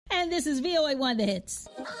and this is VOA One The Hits.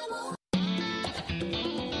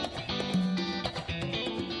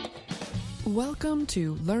 Welcome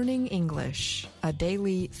to Learning English, a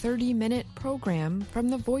daily 30-minute program from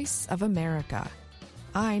the Voice of America.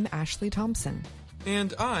 I'm Ashley Thompson.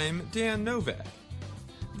 And I'm Dan Novak.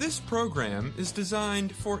 This program is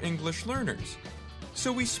designed for English learners,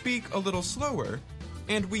 so we speak a little slower,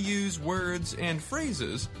 and we use words and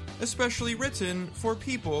phrases especially written for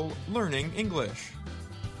people learning English.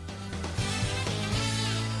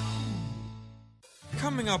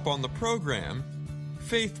 Coming up on the program,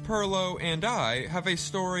 Faith Perlow and I have a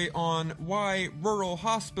story on why rural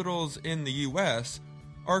hospitals in the U.S.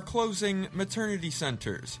 are closing maternity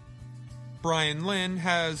centers. Brian Lynn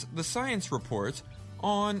has the science report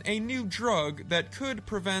on a new drug that could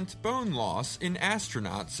prevent bone loss in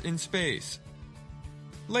astronauts in space.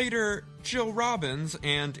 Later, Jill Robbins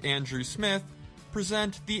and Andrew Smith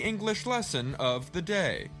present the English lesson of the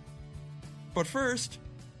day. But first,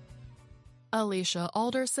 Alicia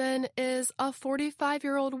Alderson is a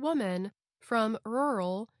 45-year-old woman from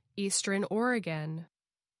rural Eastern Oregon.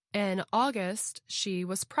 In August, she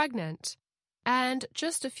was pregnant and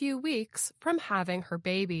just a few weeks from having her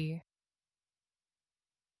baby.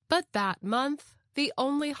 But that month, the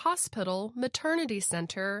only hospital maternity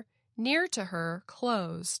center near to her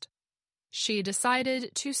closed. She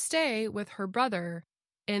decided to stay with her brother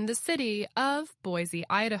in the city of Boise,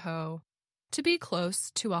 Idaho, to be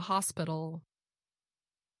close to a hospital.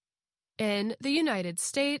 In the United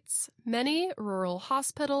States, many rural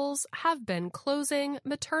hospitals have been closing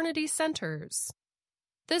maternity centers.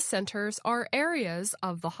 The centers are areas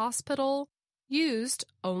of the hospital used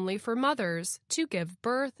only for mothers to give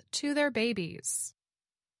birth to their babies.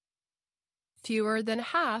 Fewer than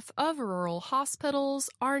half of rural hospitals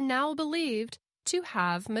are now believed to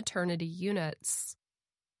have maternity units.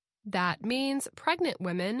 That means pregnant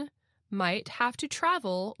women might have to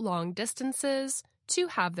travel long distances to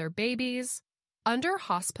have their babies under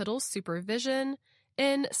hospital supervision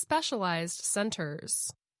in specialized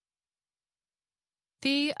centers.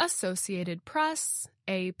 The Associated Press,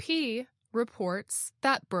 AP, reports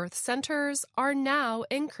that birth centers are now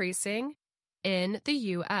increasing in the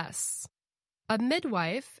U.S. A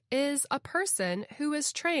midwife is a person who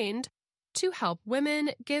is trained to help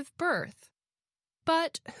women give birth,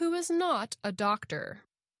 but who is not a doctor.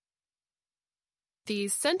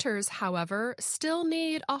 These centers, however, still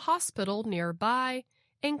need a hospital nearby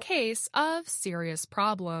in case of serious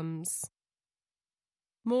problems.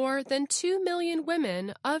 More than 2 million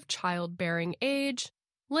women of childbearing age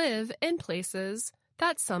live in places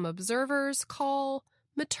that some observers call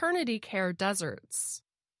maternity care deserts.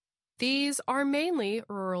 These are mainly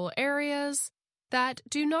rural areas that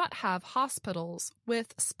do not have hospitals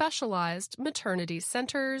with specialized maternity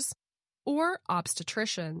centers or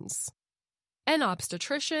obstetricians. An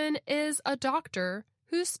obstetrician is a doctor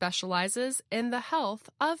who specializes in the health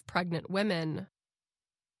of pregnant women.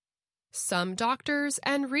 Some doctors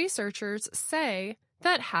and researchers say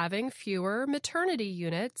that having fewer maternity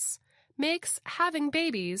units makes having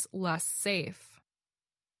babies less safe.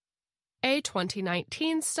 A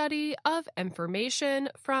 2019 study of information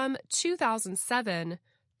from 2007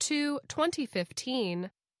 to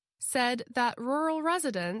 2015 said that rural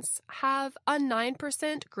residents have a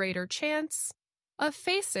 9% greater chance of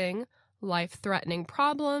facing life-threatening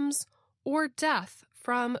problems or death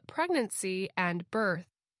from pregnancy and birth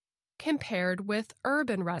compared with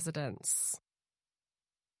urban residents.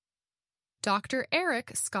 Dr.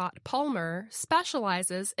 Eric Scott Palmer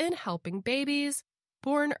specializes in helping babies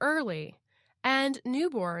born early and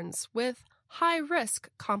newborns with high-risk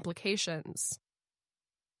complications.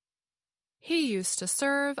 He used to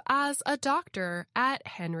serve as a doctor at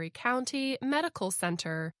Henry County Medical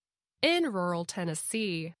Center in rural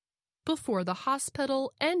Tennessee before the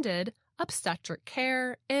hospital ended obstetric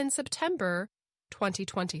care in September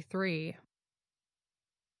 2023.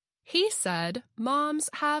 He said moms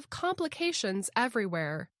have complications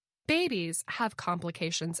everywhere. Babies have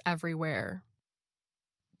complications everywhere.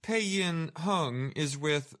 Pei-Yin Hung is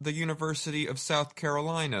with the University of South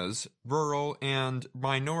Carolina's Rural and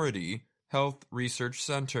Minority Health Research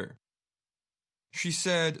Center. She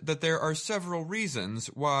said that there are several reasons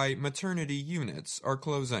why maternity units are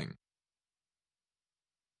closing.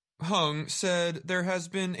 Hung said there has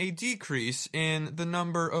been a decrease in the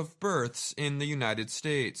number of births in the United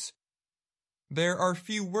States. There are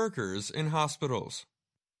few workers in hospitals.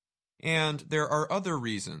 And there are other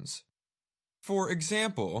reasons. For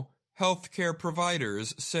example, healthcare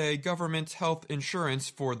providers say government health insurance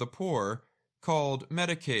for the poor, called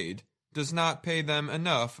Medicaid, does not pay them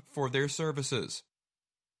enough for their services.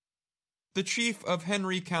 The chief of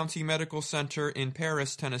Henry County Medical Center in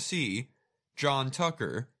Paris, Tennessee, John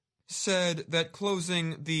Tucker, said that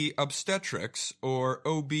closing the obstetrics or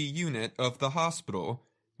OB unit of the hospital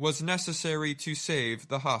was necessary to save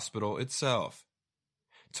the hospital itself.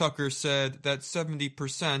 Tucker said that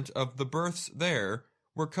 70% of the births there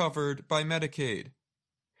were covered by Medicaid.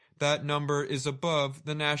 That number is above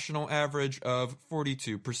the national average of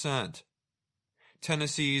 42%.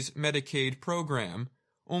 Tennessee's Medicaid program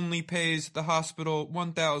only pays the hospital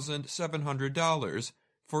 $1,700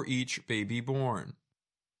 for each baby born.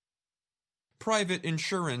 Private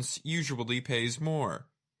insurance usually pays more.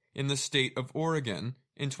 In the state of Oregon,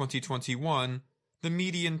 in 2021, the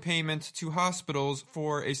median payment to hospitals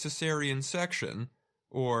for a cesarean section,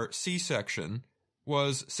 or C-section,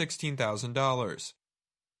 was $16,000.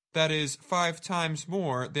 That is 5 times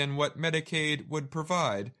more than what Medicaid would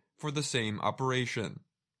provide for the same operation.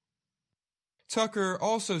 Tucker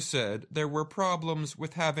also said there were problems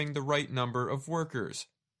with having the right number of workers.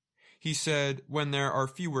 He said when there are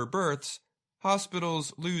fewer births,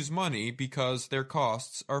 hospitals lose money because their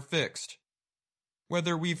costs are fixed.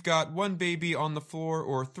 Whether we've got 1 baby on the floor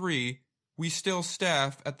or 3, we still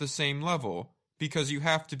staff at the same level because you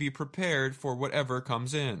have to be prepared for whatever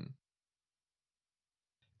comes in.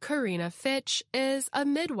 Karina Fitch is a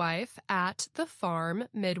midwife at the Farm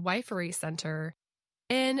Midwifery Center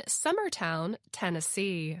in Summertown,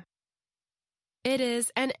 Tennessee. It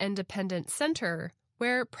is an independent center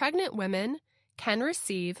where pregnant women can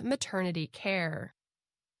receive maternity care.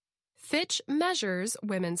 Fitch measures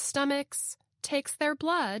women's stomachs, takes their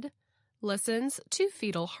blood, listens to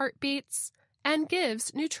fetal heartbeats, and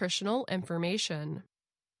gives nutritional information.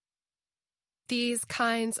 These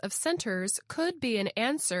kinds of centers could be an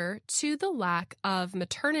answer to the lack of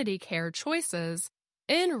maternity care choices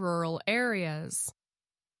in rural areas.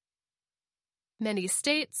 Many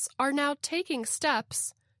states are now taking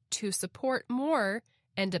steps to support more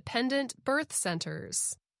independent birth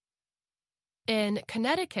centers. In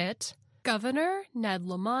Connecticut, Governor Ned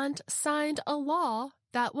Lamont signed a law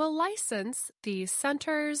that will license these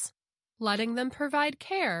centers, letting them provide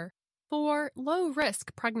care for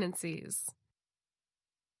low-risk pregnancies.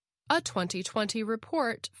 A 2020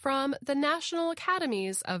 report from the National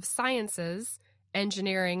Academies of Sciences,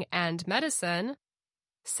 Engineering, and Medicine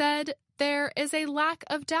said there is a lack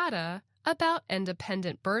of data about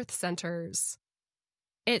independent birth centers.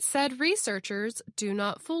 It said researchers do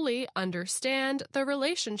not fully understand the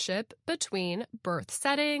relationship between birth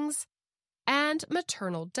settings and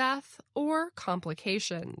maternal death or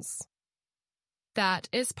complications. That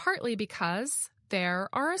is partly because there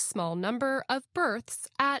are a small number of births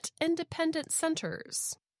at independent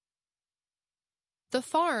centers. The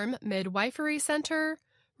Farm Midwifery Center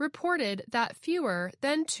reported that fewer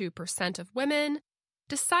than 2% of women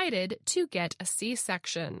decided to get a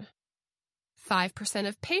C-section. 5%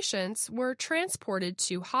 of patients were transported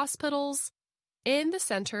to hospitals in the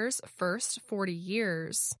center's first 40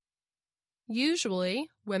 years. Usually,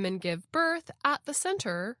 women give birth at the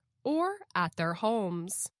center or at their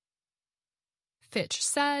homes. Fitch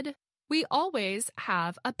said, "We always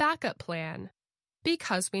have a backup plan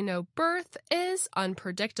because we know birth is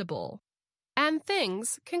unpredictable and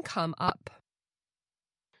things can come up."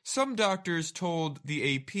 Some doctors told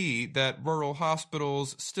the AP that rural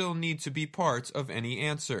hospitals still need to be part of any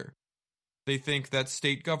answer. They think that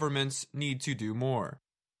state governments need to do more.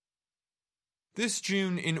 This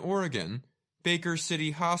June in Oregon, Baker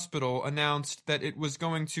City Hospital announced that it was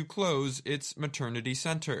going to close its maternity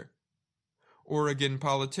center. Oregon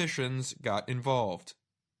politicians got involved.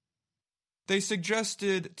 They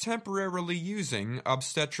suggested temporarily using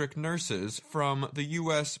obstetric nurses from the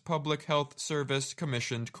U.S. Public Health Service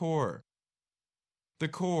Commissioned Corps. The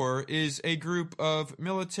Corps is a group of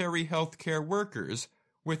military healthcare workers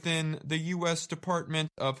within the U.S.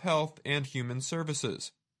 Department of Health and Human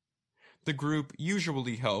Services. The group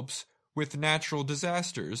usually helps with natural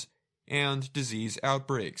disasters and disease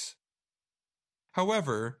outbreaks.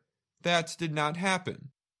 However, that did not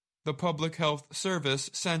happen. The Public Health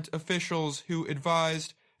Service sent officials who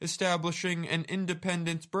advised establishing an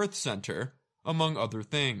independent birth center, among other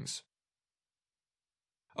things.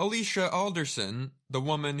 Alicia Alderson, the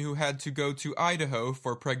woman who had to go to Idaho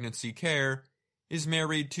for pregnancy care, is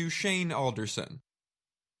married to Shane Alderson.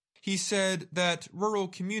 He said that rural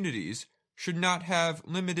communities should not have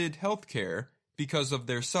limited health care because of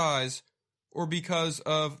their size or because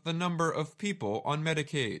of the number of people on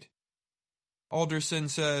Medicaid. Alderson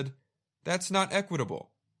said, "That's not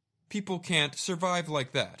equitable. People can't survive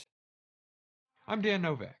like that." I'm Dan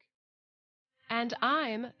Novak. And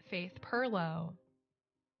I'm Faith Perlow.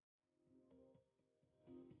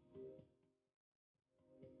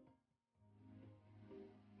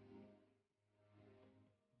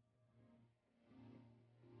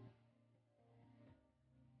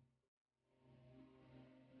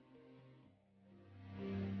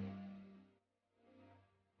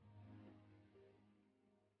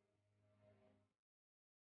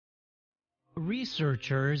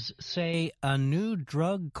 Researchers say a new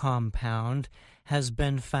drug compound has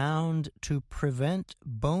been found to prevent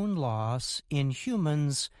bone loss in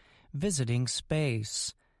humans visiting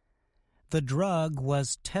space. The drug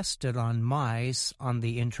was tested on mice on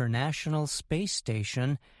the International Space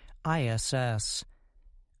Station, ISS.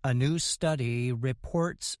 A new study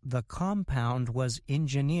reports the compound was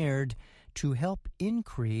engineered to help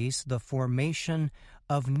increase the formation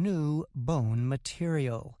of new bone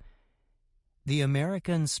material. The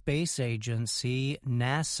American Space Agency,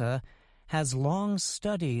 NASA, has long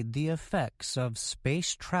studied the effects of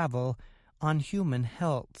space travel on human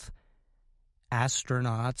health.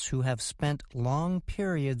 Astronauts who have spent long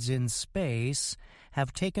periods in space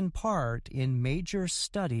have taken part in major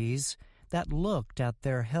studies that looked at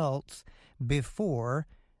their health before,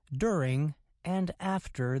 during, and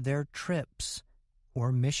after their trips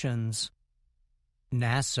or missions.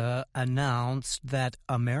 NASA announced that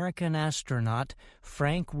American astronaut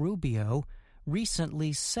Frank Rubio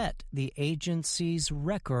recently set the agency's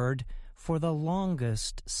record for the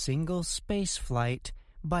longest single space flight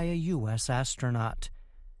by a U.S. astronaut.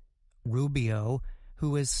 Rubio,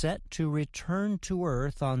 who is set to return to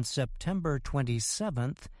Earth on September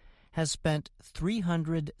 27th, has spent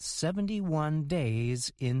 371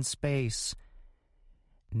 days in space.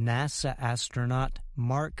 NASA astronaut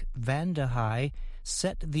Mark Vande Hei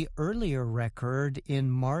set the earlier record in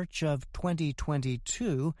March of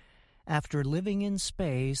 2022 after living in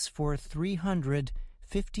space for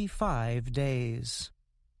 355 days.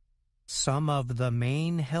 Some of the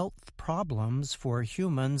main health problems for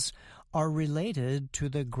humans are related to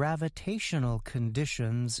the gravitational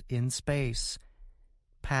conditions in space.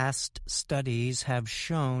 Past studies have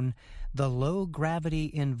shown the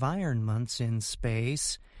low-gravity environments in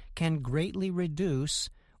space can greatly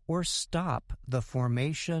reduce or stop the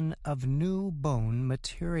formation of new bone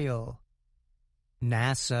material.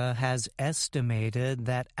 NASA has estimated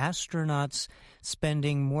that astronauts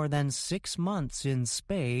spending more than 6 months in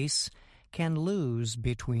space can lose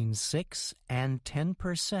between 6 and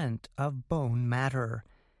 10% of bone matter.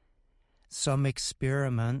 Some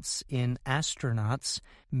experiments in astronauts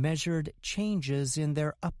measured changes in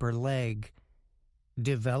their upper leg.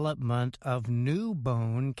 Development of new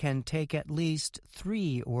bone can take at least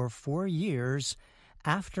 3 or 4 years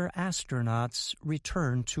after astronauts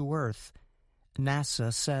return to Earth,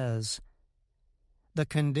 NASA says. The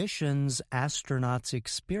conditions astronauts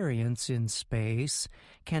experience in space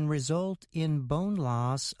can result in bone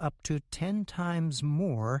loss up to 10 times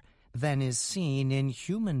more than is seen in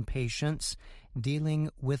human patients dealing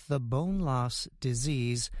with the bone loss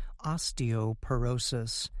disease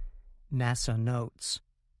osteoporosis, NASA notes.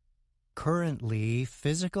 Currently,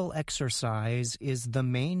 physical exercise is the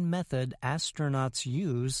main method astronauts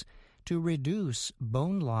use to reduce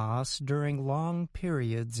bone loss during long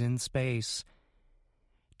periods in space.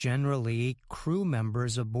 Generally, crew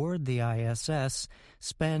members aboard the ISS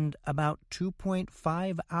spend about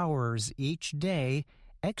 2.5 hours each day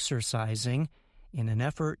exercising in an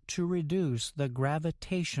effort to reduce the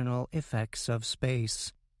gravitational effects of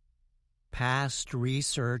space. Past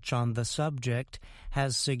research on the subject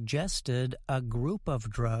has suggested a group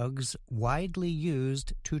of drugs widely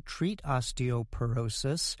used to treat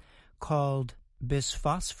osteoporosis, called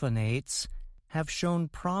bisphosphonates, have shown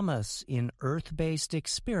promise in Earth-based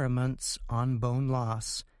experiments on bone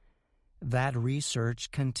loss. That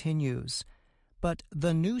research continues, but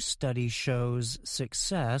the new study shows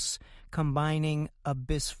success combining a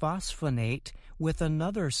bisphosphonate with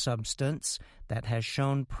another substance that has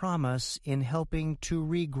shown promise in helping to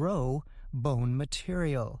regrow bone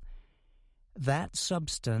material. That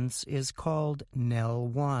substance is called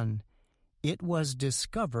NEL1. It was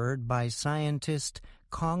discovered by scientist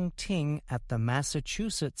Kong Ting at the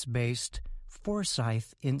Massachusetts-based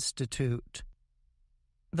Forsyth Institute.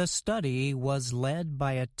 The study was led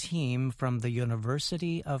by a team from the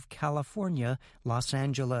University of California, Los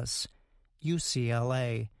Angeles,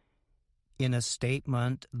 UCLA. In a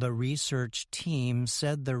statement, the research team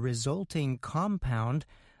said the resulting compound,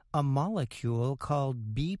 a molecule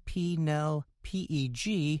called BP-NEL-PEG,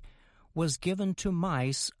 was given to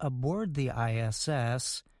mice aboard the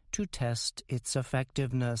ISS to test its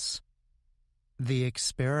effectiveness. The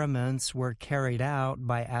experiments were carried out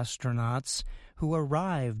by astronauts who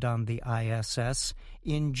arrived on the ISS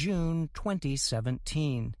in June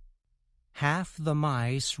 2017. Half the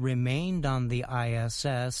mice remained on the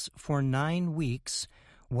ISS for 9 weeks,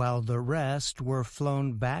 while the rest were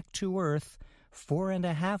flown back to Earth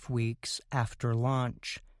 4.5 weeks after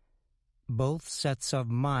launch. Both sets of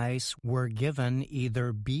mice were given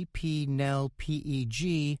either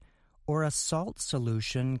BP-NEL-PEG or a salt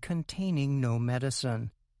solution containing no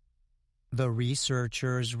medicine. The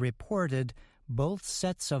researchers reported both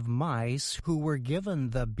sets of mice who were given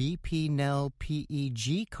the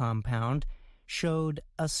BP-NEL-PEG compound showed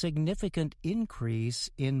a significant increase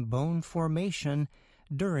in bone formation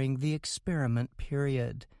during the experiment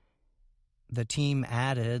period. The team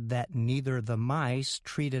added that neither the mice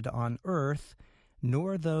treated on Earth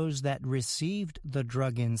nor those that received the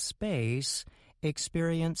drug in space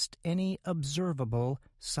experienced any observable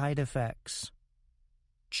side effects.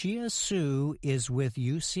 Chia Su is with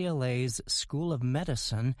UCLA's School of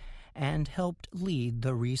Medicine and helped lead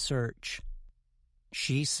the research.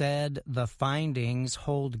 She said the findings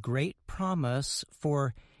hold great promise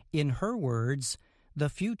for, in her words, the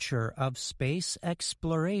future of space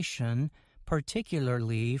exploration,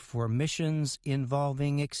 particularly for missions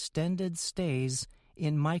involving extended stays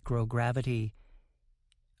in microgravity.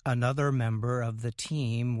 Another member of the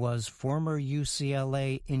team was former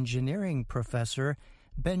UCLA engineering professor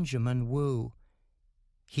Benjamin Wu.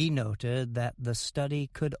 He noted that the study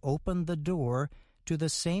could open the door to the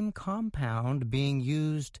same compound being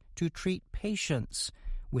used to treat patients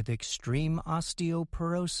with extreme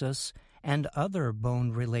osteoporosis and other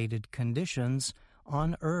bone-related conditions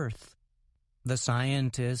on Earth. The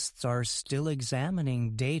scientists are still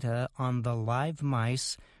examining data on the live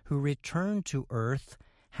mice who returned to Earth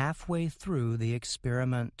halfway through the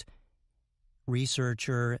experiment.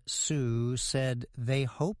 Researcher Su said they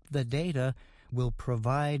hope the data will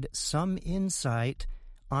provide some insight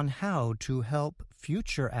on how to help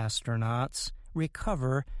future astronauts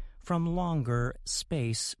recover from longer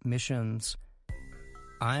space missions.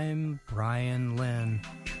 I'm Brian Lynn.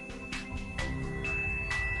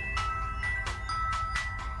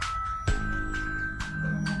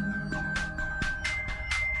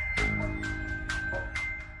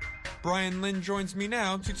 Brian Lynn joins me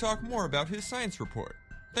now to talk more about his science report.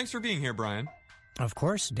 Thanks for being here, Brian. Of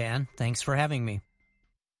course, Dan. Thanks for having me.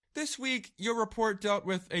 This week, your report dealt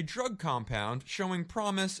with a drug compound showing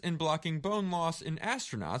promise in blocking bone loss in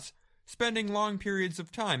astronauts spending long periods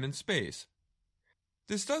of time in space.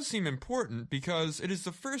 This does seem important because it is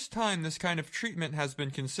the first time this kind of treatment has been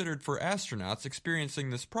considered for astronauts experiencing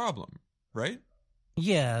this problem, right?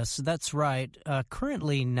 Yes, that's right.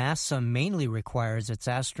 Currently, NASA mainly requires its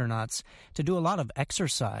astronauts to do a lot of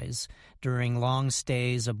exercise during long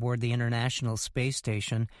stays aboard the International Space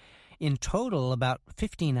Station, in total about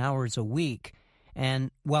 15 hours a week.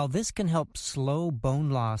 And while this can help slow bone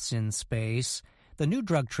loss in space, the new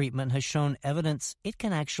drug treatment has shown evidence it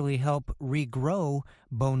can actually help regrow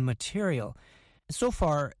bone material. So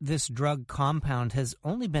far, this drug compound has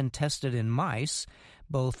only been tested in mice,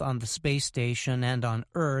 both on the space station and on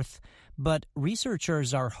Earth, but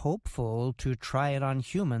researchers are hopeful to try it on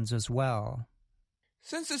humans as well.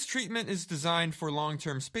 Since this treatment is designed for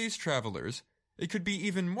long-term space travelers, it could be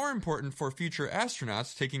even more important for future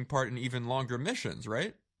astronauts taking part in even longer missions,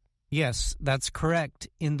 right? Yes, that's correct.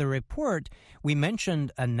 In the report, we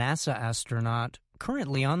mentioned a NASA astronaut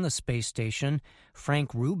currently on the space station,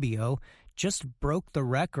 Frank Rubio, just broke the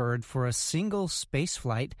record for a single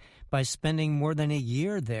spaceflight by spending more than a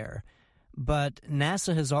year there. But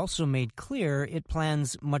NASA has also made clear it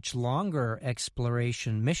plans much longer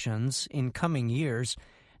exploration missions in coming years,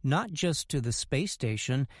 not just to the space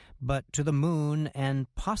station, but to the moon and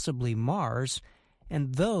possibly Mars,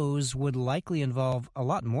 and those would likely involve a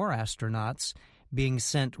lot more astronauts being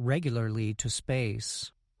sent regularly to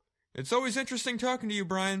space. It's always interesting talking to you,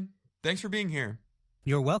 Brian. Thanks for being here.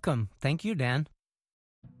 You're welcome. Thank you, Dan.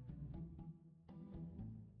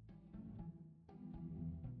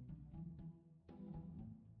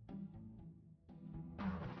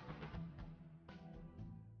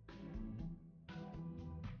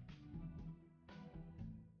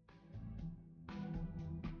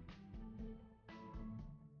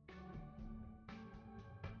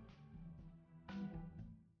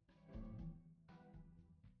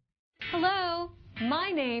 Hello,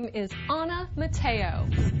 my name is Anna Mateo.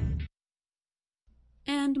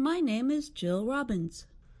 And my name is Jill Robbins.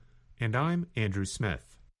 And I'm Andrew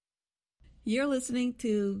Smith. You're listening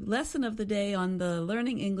to Lesson of the Day on the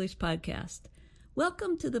Learning English podcast.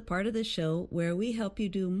 Welcome to the part of the show where we help you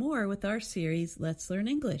do more with our series, Let's Learn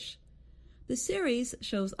English. The series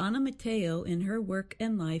shows Anna Mateo in her work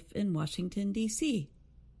and life in Washington, D.C.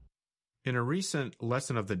 In a recent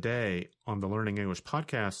Lesson of the Day on the Learning English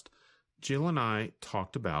podcast, Jill and I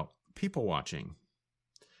talked about people watching.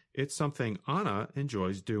 It's something Anna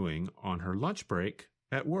enjoys doing on her lunch break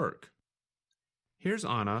at work. Here's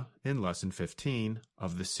Anna in Lesson 15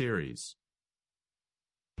 of the series.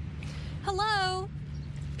 Hello.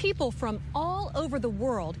 People from all over the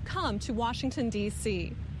world come to Washington,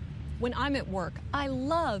 D.C. When I'm at work, I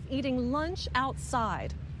love eating lunch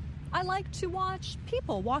outside. I like to watch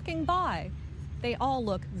people walking by. They all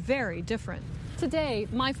look very different. Today,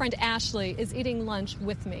 my friend Ashley is eating lunch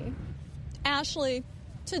with me. Ashley,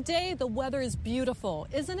 today the weather is beautiful,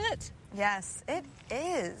 isn't it? Yes, it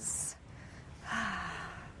is.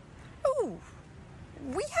 Ooh,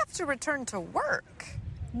 we have to return to work.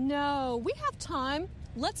 No, we have time.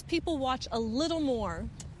 Let's people watch a little more.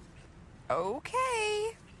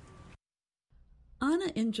 Okay.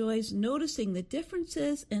 Anna enjoys noticing the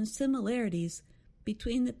differences and similarities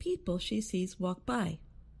between the people she sees walk by.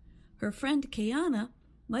 Her friend Kiana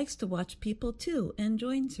likes to watch people too and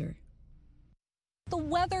joins her. The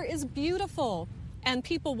weather is beautiful and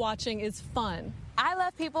people watching is fun. I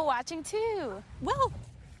love people watching too. Well,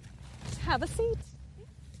 have a seat.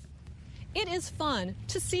 It is fun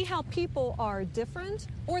to see how people are different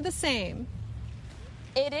or the same.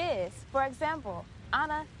 It is. For example,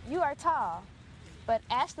 Anna, you are tall, but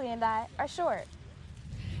Ashley and I are short.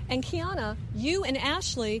 And Kiana, you and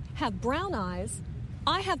Ashley have brown eyes.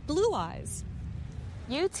 I have blue eyes.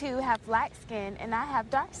 You two have black skin and I have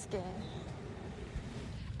dark skin.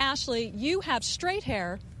 Ashley, you have straight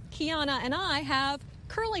hair. Kiana and I have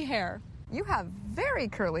curly hair. You have very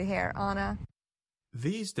curly hair, Anna.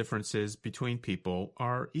 These differences between people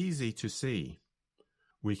are easy to see.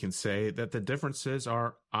 We can say that the differences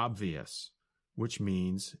are obvious, which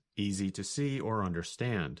means easy to see or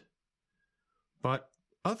understand. But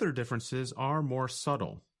other differences are more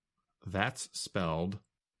subtle. That's spelled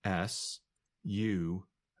S-U-B-T-L-E.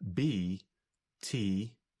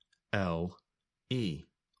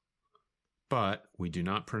 But we do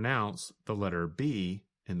not pronounce the letter B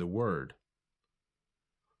in the word.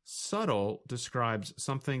 Subtle describes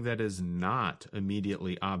something that is not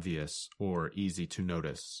immediately obvious or easy to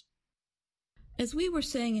notice. As we were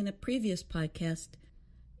saying in a previous podcast,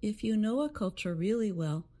 if you know a culture really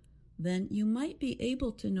well, then you might be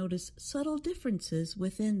able to notice subtle differences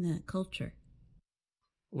within that culture.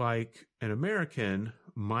 Like an American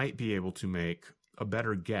might be able to make a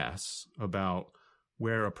better guess about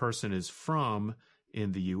where a person is from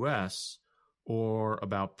in the U.S. or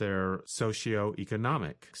about their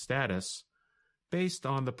socioeconomic status based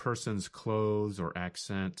on the person's clothes or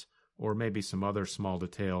accent or maybe some other small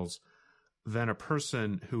details than a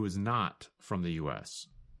person who is not from the U.S.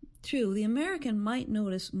 True, the American might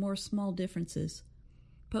notice more small differences,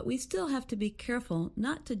 but we still have to be careful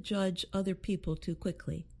not to judge other people too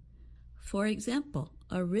quickly. For example,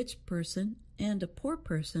 a rich person and a poor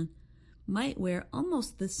person might wear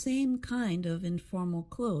almost the same kind of informal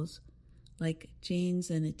clothes, like jeans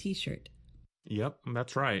and a t-shirt. Yep,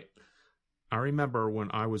 that's right. I remember when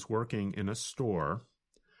I was working in a store,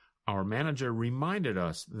 our manager reminded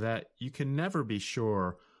us that you can never be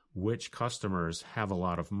sure which customers have a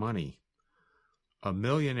lot of money. A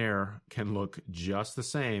millionaire can look just the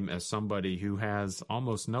same as somebody who has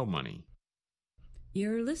almost no money.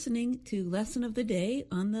 You're listening to Lesson of the Day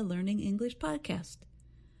on the Learning English podcast.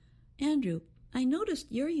 Andrew, I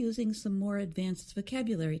noticed you're using some more advanced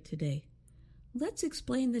vocabulary today. Let's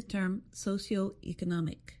explain the term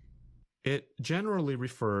socioeconomic. It generally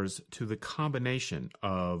refers to the combination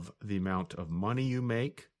of the amount of money you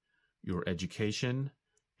make, your education,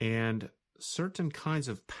 and certain kinds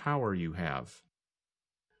of power you have.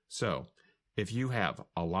 So, if you have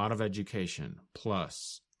a lot of education,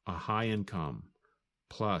 plus a high income,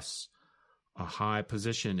 plus a high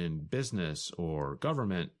position in business or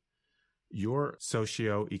government, your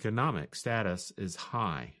socioeconomic status is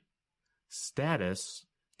high. Status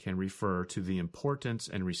can refer to the importance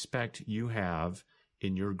and respect you have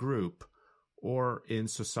in your group or in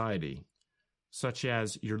society, such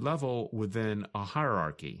as your level within a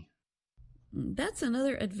hierarchy. That's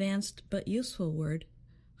another advanced but useful word,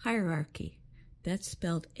 hierarchy. That's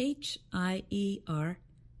spelled H-I-E-R-A-R-C-H-Y.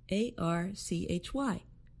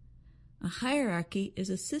 A hierarchy is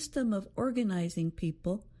a system of organizing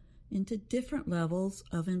people into different levels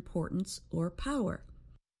of importance or power.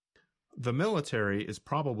 The military is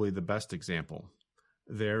probably the best example.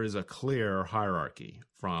 There is a clear hierarchy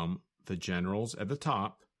from the generals at the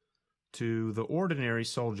top to the ordinary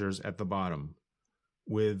soldiers at the bottom,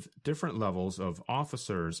 with different levels of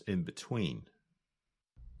officers in between.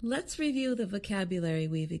 Let's review the vocabulary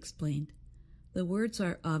we've explained. The words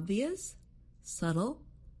are obvious, subtle,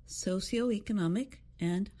 socioeconomic,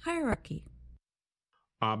 and hierarchy.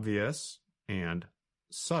 Obvious and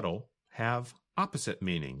subtle have opposite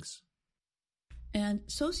meanings. And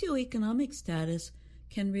socioeconomic status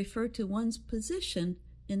can refer to one's position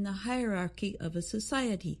in the hierarchy of a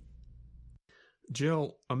society.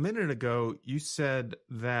 Jill, a minute ago, you said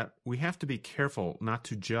that we have to be careful not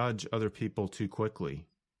to judge other people too quickly.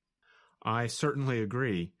 I certainly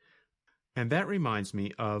agree. And that reminds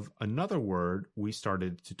me of another word we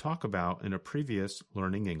started to talk about in a previous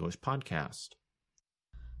Learning English podcast.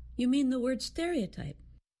 You mean the word stereotype?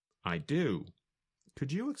 I do.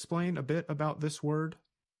 Could you explain a bit about this word?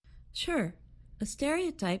 Sure. A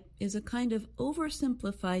stereotype is a kind of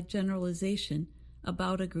oversimplified generalization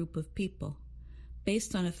about a group of people,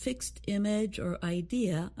 based on a fixed image or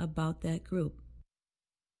idea about that group.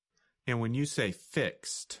 And when you say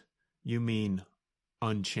fixed, you mean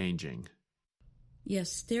unchanging.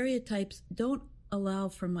 Yes, stereotypes don't allow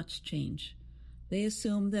for much change. They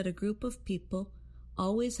assume that a group of people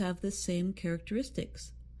always have the same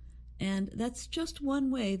characteristics. And that's just one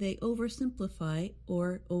way they oversimplify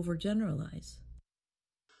or overgeneralize.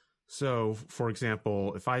 So, for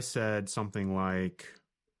example, if I said something like,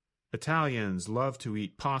 Italians love to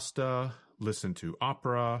eat pasta, listen to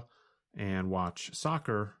opera, and watch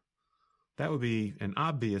soccer, that would be an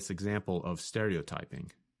obvious example of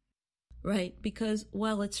stereotyping. Right, because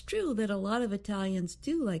while it's true that a lot of Italians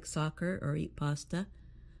do like soccer or eat pasta,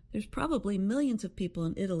 there's probably millions of people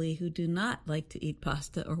in Italy who do not like to eat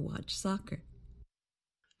pasta or watch soccer.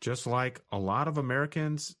 Just like a lot of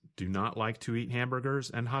Americans do not like to eat hamburgers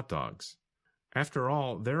and hot dogs. After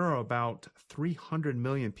all, there are about 300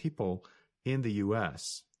 million people in the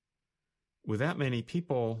U.S. With that many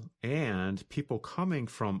people and people coming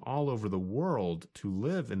from all over the world to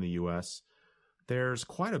live in the U.S., there's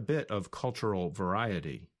quite a bit of cultural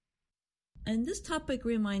variety. And this topic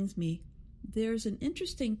reminds me, there's an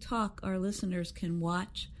interesting talk our listeners can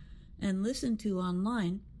watch and listen to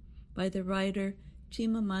online by the writer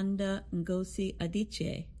Chimamanda Ngozi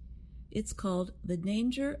Adichie. It's called The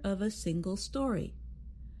Danger of a Single Story.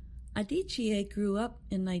 Adichie grew up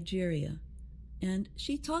in Nigeria, and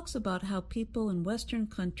she talks about how people in Western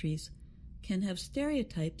countries can have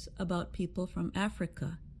stereotypes about people from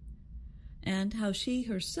Africa, and how she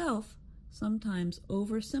herself sometimes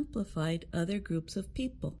oversimplified other groups of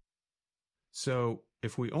people. So,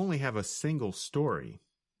 if we only have a single story,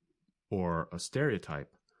 or a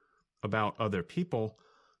stereotype, about other people,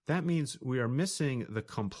 that means we are missing the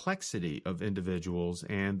complexity of individuals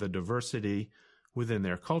and the diversity within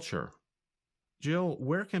their culture. Jill,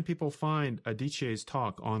 where can people find Adichie's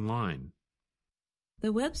talk online?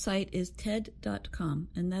 The website is TED.com,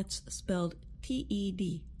 and that's spelled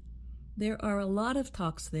T-E-D. There are a lot of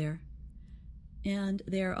talks there, and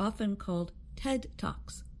they are often called TED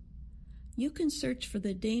Talks. You can search for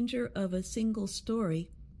The Danger of a Single Story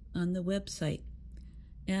on the website,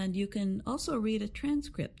 and you can also read a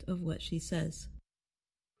transcript of what she says.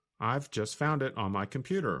 I've just found it on my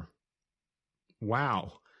computer.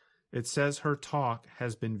 Wow! It says her talk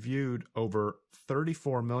has been viewed over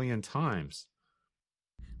 34 million times.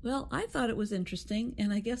 Well, I thought it was interesting,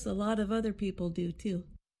 and I guess a lot of other people do too.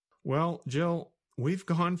 Well, Jill, we've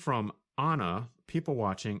gone from Anna people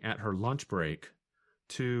watching at her lunch break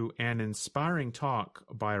to an inspiring talk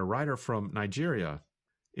by a writer from Nigeria.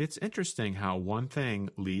 It's interesting how one thing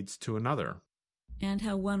leads to another. And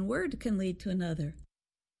how one word can lead to another.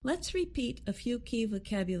 Let's repeat a few key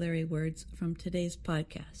vocabulary words from today's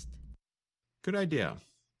podcast. Good idea.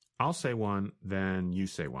 I'll say one, then you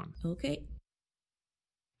say one. Okay.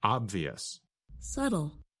 Obvious.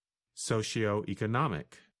 Subtle. Socioeconomic.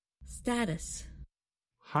 Status.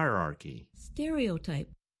 Hierarchy. Stereotype.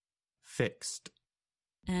 Fixed.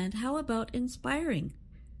 And how about inspiring?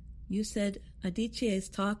 You said Adichie's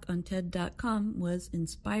talk on TED.com was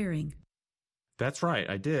inspiring. That's right,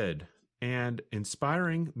 I did. And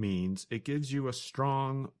inspiring means it gives you a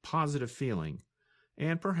strong, positive feeling,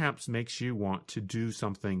 and perhaps makes you want to do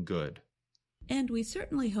something good. And we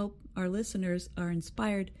certainly hope our listeners are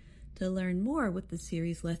inspired to learn more with the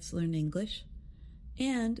series Let's Learn English,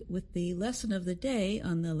 and with the lesson of the day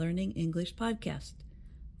on the Learning English podcast.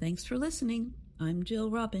 Thanks for listening. I'm Jill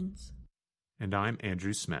Robbins. And I'm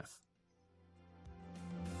Andrew Smith.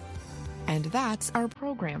 And that's our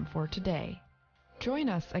program for today. Join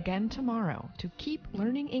us again tomorrow to keep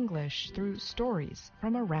learning English through stories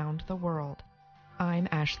from around the world. I'm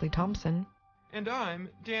Ashley Thompson. And I'm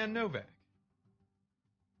Dan Novak.